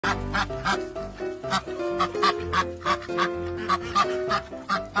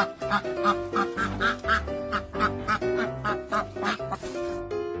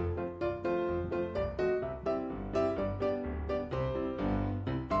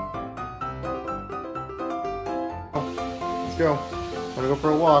Let's go. Wanna go for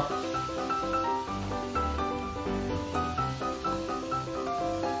a walk?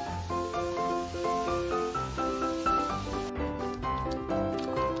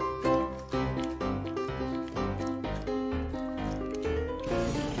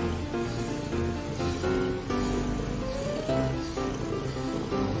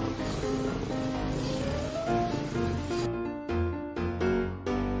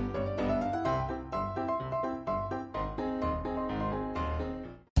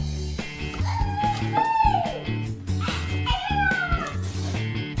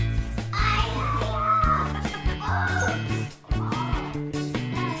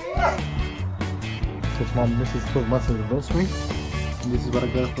 It's Mom and Mrs. 12 months anniversary. And this is what I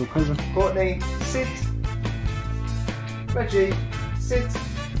got for a present. Courtney, sit. Reggie, sit.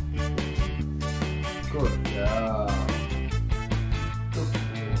 Good job. Good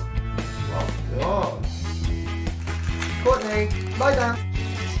boy. Well done. Courtney, lie down.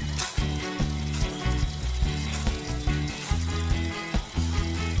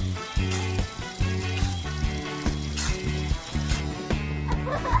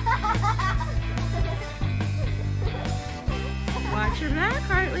 Watch your back,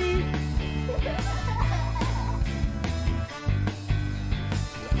 Hartley.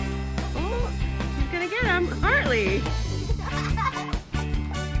 Oh, he's gonna get him. Hartley.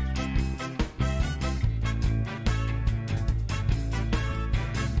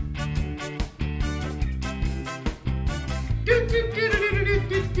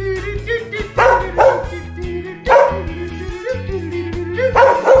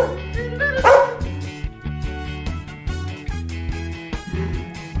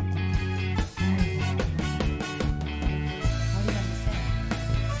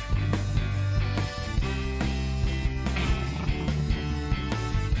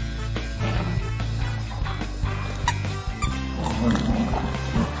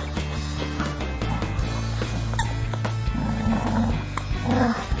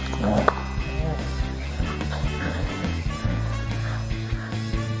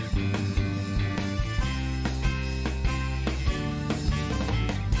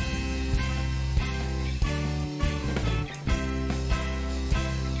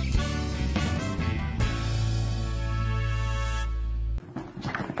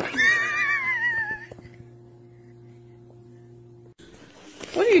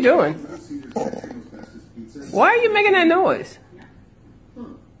 What are you doing? Why are you making that noise?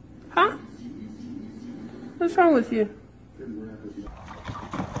 Huh? What's wrong with you?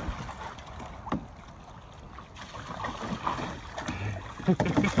 Can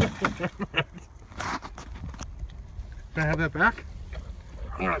I have that back?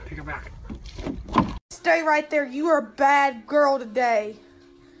 All right, take it back. Stay right there. You are a bad girl today.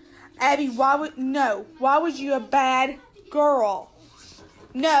 Abby, why was you a bad girl?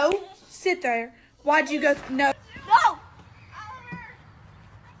 No, sit there. Why'd you go? No. No!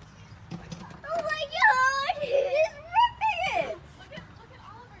 Oh my god! He's ripping it! Look at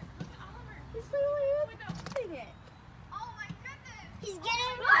Oliver. Look at Oliver. He's literally ripping it. Oh my goodness! He's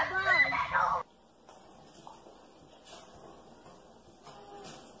getting my ball.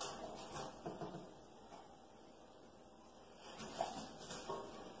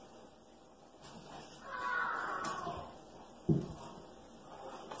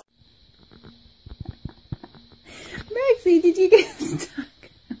 Maxie, did you get stuck?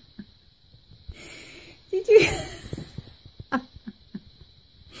 Did you?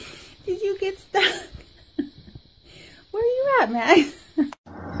 Did you get stuck? Where are you at, Max?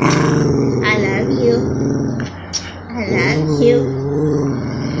 I love you. I love you.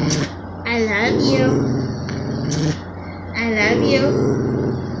 I love you. I love you.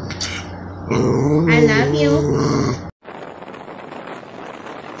 I love you.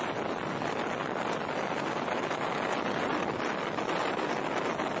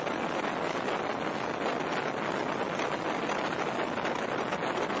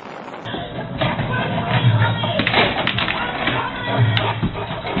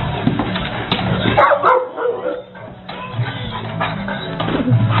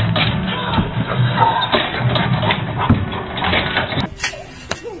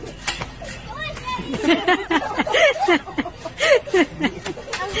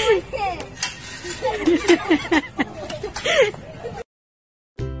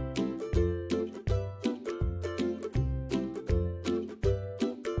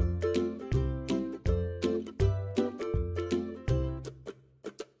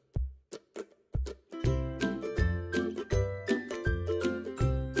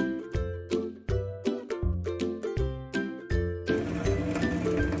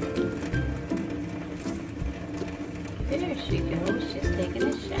 There she goes. She's taking a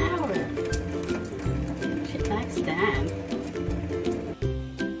shower. She likes that.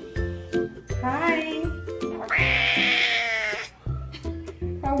 Hi.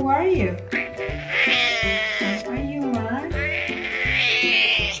 How are you? Are you mine?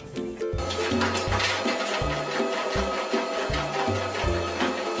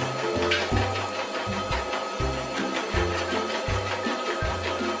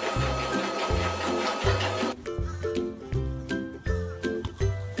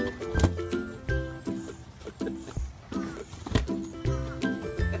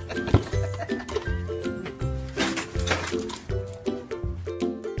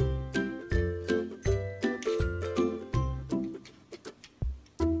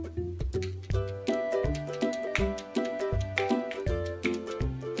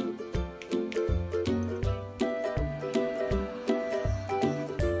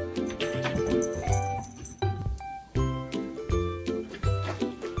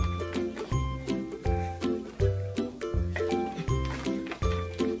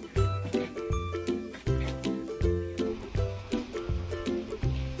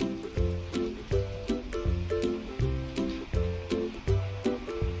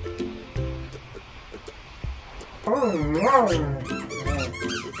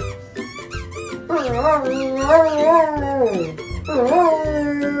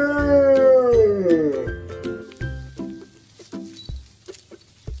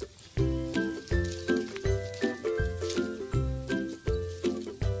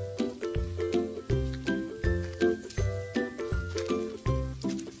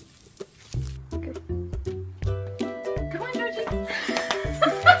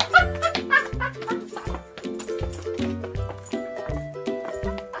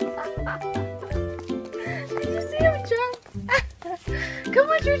 Come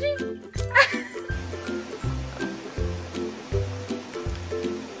on, Georgie.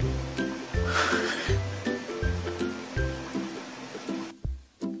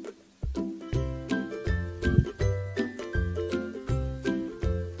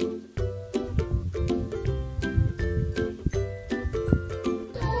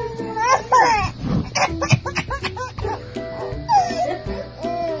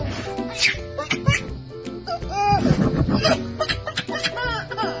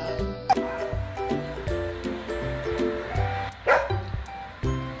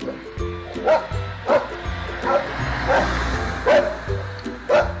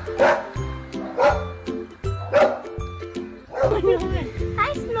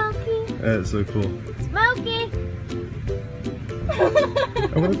 Hi, Smokey. That's so cool. Smokey. I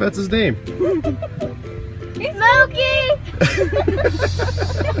wonder if that's his name. Smokey.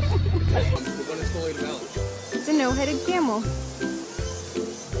 It's a no-headed camel.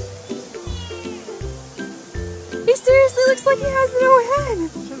 He seriously looks like he has no head.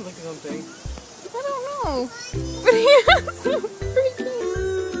 Shouldn't look at something. I don't know. But he has no freaking...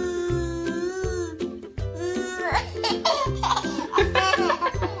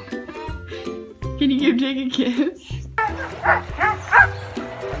 Can you give Jake a kiss?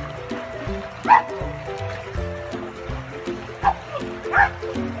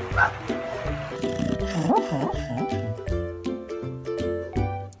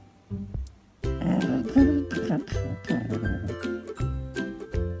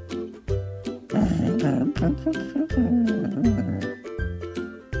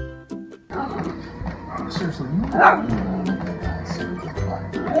 Seriously,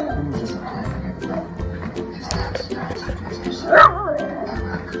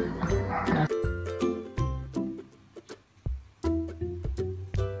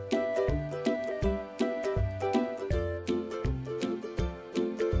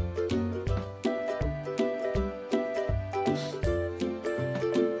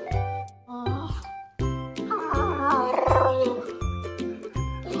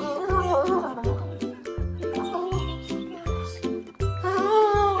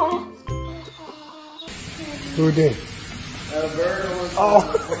 who did? A bird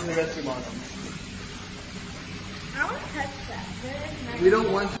almost putting the rescue on him. I want to touch that. We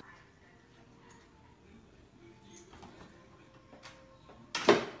don't want.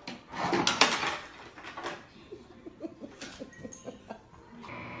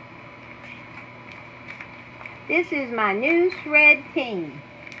 This is my new shred team.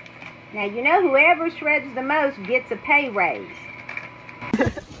 Now, you know whoever shreds the most gets a pay raise.